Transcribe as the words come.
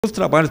Os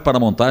trabalhos para a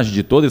montagem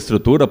de toda a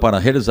estrutura para a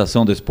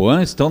realização do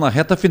expoam estão na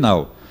reta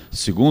final.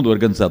 Segundo o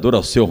organizador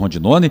Alceu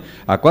Rondinone,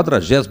 a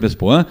 40ª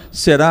expoam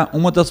será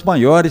uma das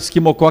maiores que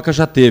Mococa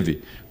já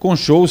teve, com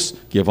shows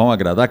que vão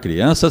agradar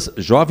crianças,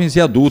 jovens e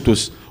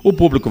adultos. O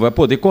público vai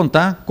poder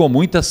contar com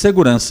muita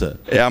segurança.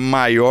 É a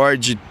maior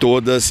de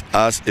todas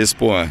as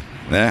expoam.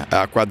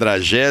 A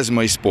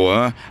 40ª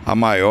expoam, a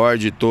maior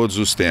de todos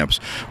os tempos.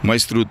 Uma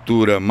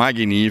estrutura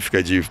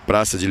magnífica de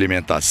praça de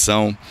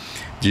alimentação,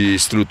 de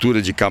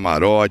estrutura de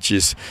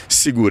camarotes,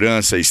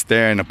 segurança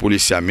externa,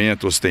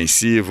 policiamento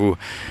ostensivo,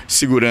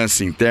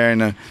 segurança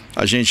interna.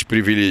 A gente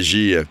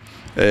privilegia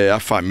a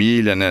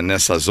família, né,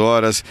 nessas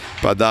horas,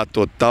 para dar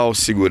total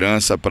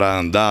segurança para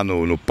andar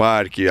no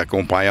parque,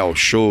 acompanhar o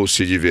show,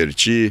 se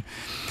divertir.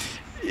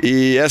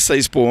 E essa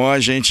expoam a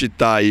gente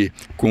está aí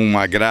com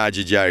uma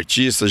grade de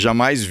artistas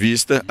jamais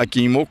vista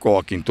aqui em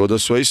Mococa, em toda a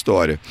sua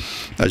história.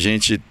 A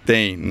gente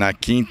tem na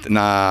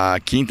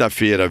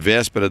quinta-feira,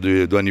 véspera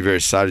do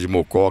aniversário de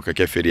Mococa,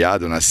 que é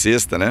feriado na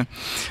sexta, né?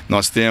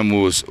 Nós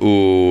temos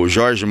o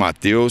Jorge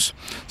Mateus,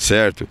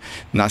 certo?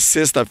 Na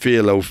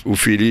sexta-feira o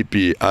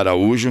Felipe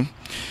Araújo,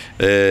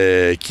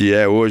 que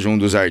é hoje um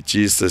dos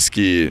artistas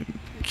que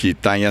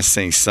está em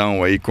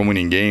ascensão aí como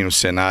ninguém no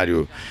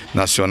cenário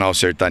nacional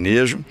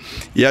sertanejo.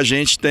 E a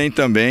gente tem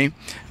também,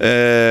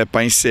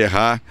 para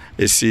encerrar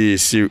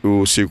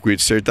o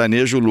circuito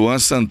sertanejo, o Luan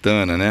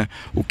Santana, né?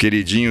 O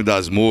queridinho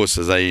das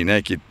moças aí,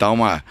 né? Que tá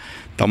uma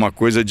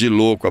coisa de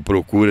louco a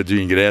procura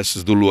de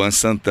ingressos do Luan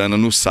Santana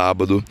no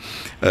sábado,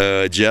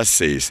 dia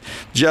 6.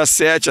 Dia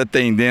 7,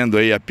 atendendo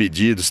aí a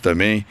pedidos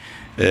também,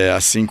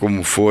 assim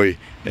como foi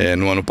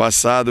no ano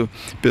passado,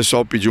 o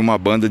pessoal pediu uma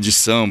banda de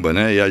samba,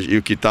 né? E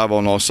o que estava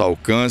ao nosso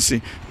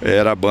alcance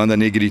era a banda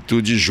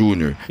Negritude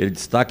Júnior. Ele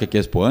destaca que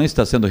a expoam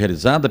está sendo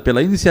realizada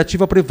pela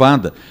iniciativa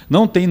privada,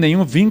 não tem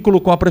nenhum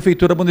vínculo com a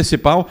Prefeitura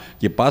Municipal,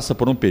 que passa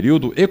por um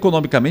período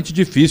economicamente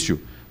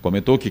difícil.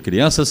 Comentou que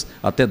crianças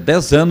até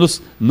 10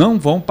 anos não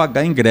vão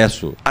pagar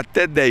ingresso.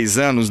 Até 10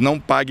 anos não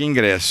paga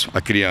ingresso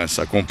a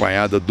criança,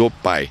 acompanhada do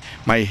pai,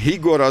 mas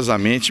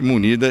rigorosamente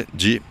munida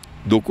de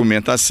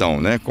documentação,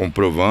 né,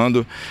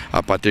 comprovando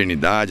a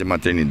paternidade, a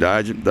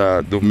maternidade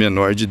do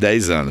menor de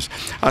 10 anos.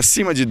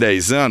 Acima de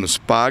 10 anos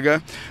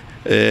paga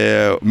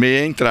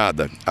meia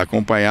entrada,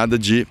 acompanhada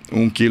de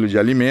 1 quilo de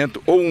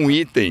alimento ou um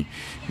item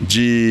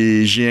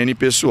de higiene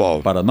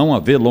pessoal. Para não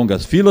haver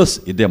longas filas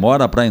e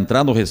demora para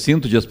entrar no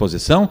recinto de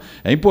exposição,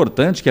 é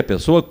importante que a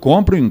pessoa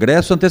compre o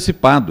ingresso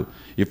antecipado.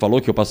 E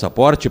falou que o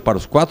passaporte para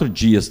os 4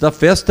 dias da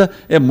festa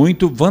é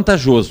muito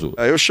vantajoso.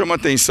 Eu chamo a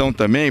atenção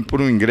também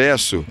por um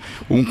ingresso,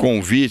 um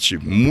convite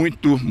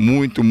muito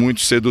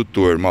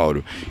sedutor,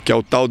 Mauro, que é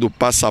o tal do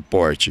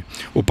passaporte.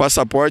 O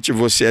passaporte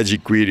você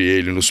adquire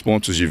ele nos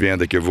pontos de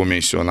venda que eu vou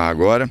mencionar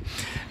agora,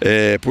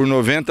 por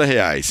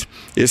R$90.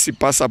 Esse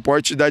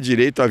passaporte dá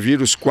direito a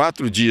vir os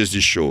 4 dias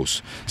de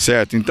shows,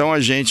 certo? Então a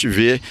gente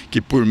vê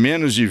que por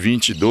menos de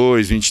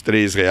R$22,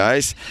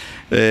 R$23,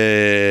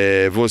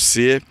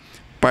 você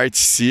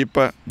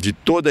participa de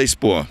toda a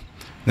expoam,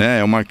 né?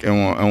 É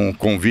um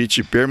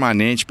convite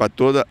permanente para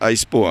toda a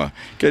expoam.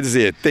 Quer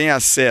dizer, tem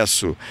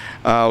acesso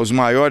aos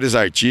maiores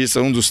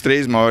artistas, um dos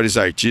 3 maiores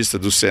artistas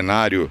do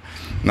cenário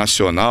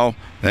nacional,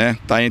 né?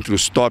 Tá entre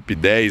os top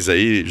 10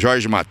 aí,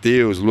 Jorge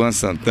Mateus, Luan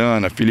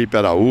Santana, Felipe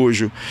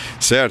Araújo,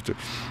 certo?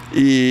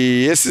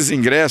 E esses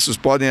ingressos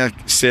podem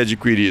ser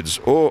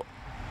adquiridos ou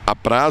a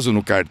prazo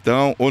no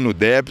cartão, ou no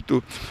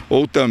débito,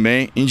 ou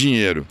também em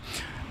dinheiro.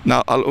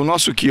 O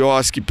nosso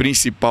quiosque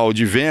principal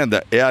de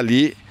venda é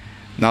ali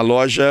na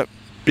loja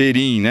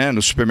Perim, né?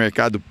 No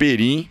supermercado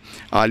Perim,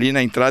 ali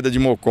na entrada de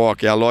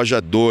Mococa, é a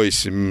loja 2,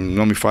 se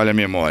não me falha a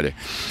memória.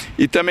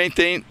 E também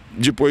tem,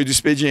 depois do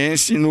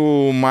expediente,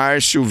 no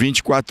Márcio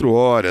 24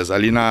 horas,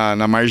 ali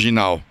na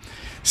Marginal,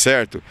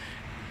 certo?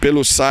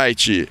 Pelo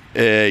site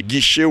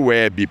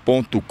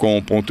guicheweb.com.br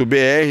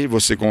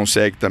você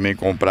consegue também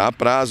comprar a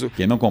prazo.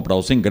 Quem não comprar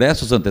os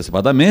ingressos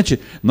antecipadamente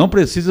não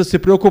precisa se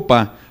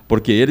preocupar,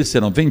 porque eles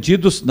serão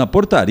vendidos na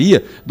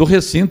portaria do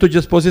recinto de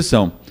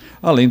exposição.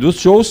 Além dos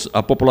shows,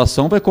 a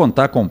população vai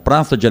contar com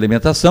praça de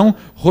alimentação,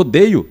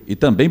 rodeio e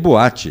também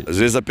boate. Às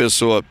vezes a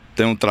pessoa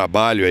tem um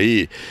trabalho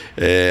aí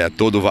a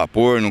todo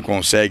vapor, não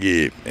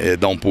consegue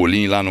dar um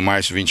pulinho lá no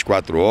Márcio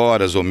 24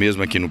 horas, ou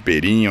mesmo aqui no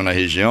Perim ou na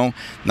região.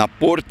 Na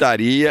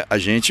portaria a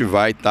gente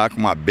vai estar com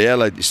uma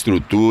bela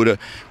estrutura,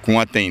 com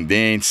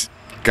atendentes,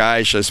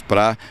 caixas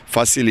para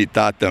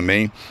facilitar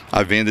também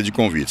a venda de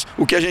convites.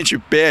 O que a gente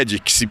pede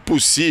que, se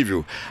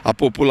possível, a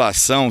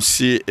população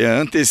se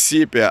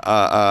antecipe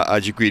a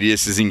adquirir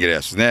esses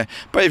ingressos, né?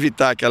 Para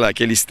evitar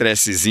aquele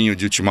estressezinho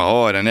de última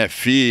hora, né?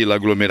 Fila,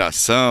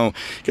 aglomeração.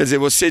 Quer dizer,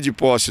 você de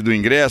posse do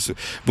ingresso,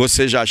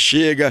 você já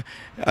chega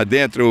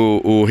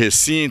adentro o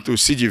recinto,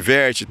 se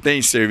diverte, tem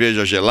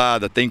cerveja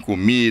gelada, tem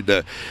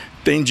comida,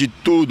 tem de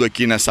tudo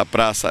aqui nessa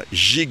praça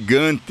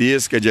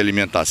gigantesca de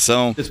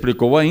alimentação.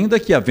 Explicou ainda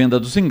que a venda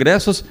dos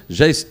ingressos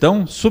já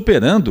estão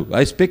superando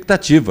a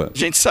expectativa. A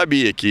gente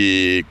sabia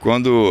que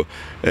quando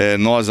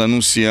nós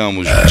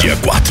anunciamos... Dia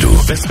 4,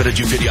 véspera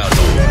de feriado,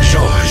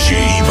 Jorge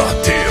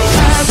bateu.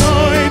 Tá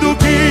doido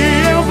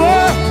que eu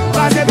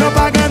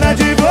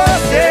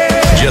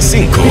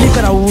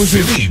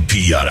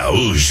Felipe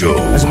Araújo.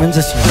 Mais ou menos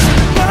assim.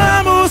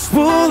 Vamos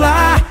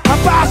pular, a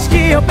parte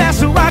que eu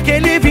peço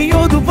aquele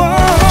vinho do bom.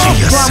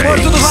 Dia O amor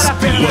 6, tudo vale a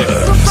pena.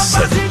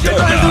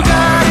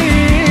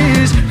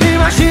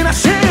 Imagina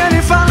se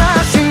ele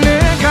falasse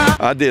nega.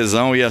 A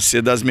adesão ia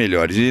ser das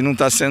melhores e não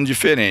está sendo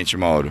diferente,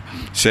 Mauro,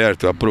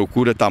 certo? A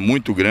procura está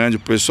muito grande, o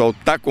pessoal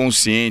está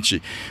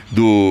consciente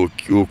do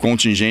que o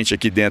contingente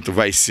aqui dentro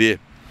vai ser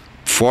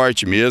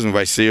forte mesmo,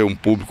 vai ser um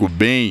público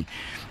bem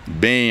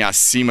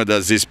acima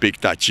das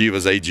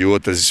expectativas aí de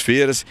outras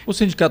feiras. O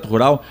Sindicato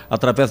Rural,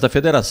 através da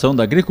Federação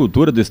da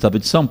Agricultura do Estado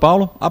de São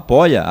Paulo,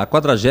 apoia a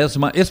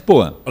 40ª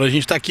expoam. A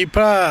gente está aqui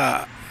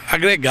para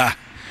agregar.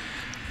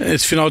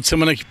 Esse final de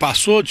semana que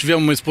passou,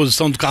 tivemos uma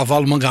exposição do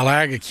cavalo manga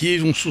larga aqui,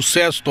 um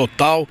sucesso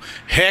total,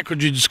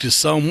 recorde de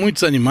inscrição,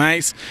 muitos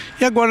animais.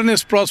 E agora,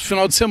 nesse próximo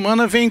final de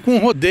semana, vem com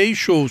rodeio e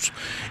shows.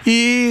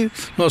 E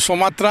nós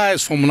fomos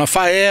atrás, fomos na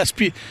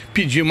FAESP,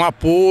 pedimos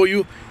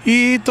apoio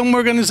e estamos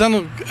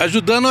organizando,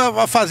 ajudando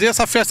a fazer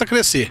essa festa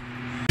crescer.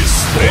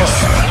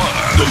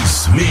 Expoam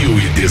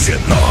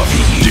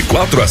 2019, de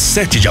 4 a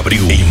 7 de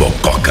abril, em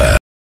Mococa.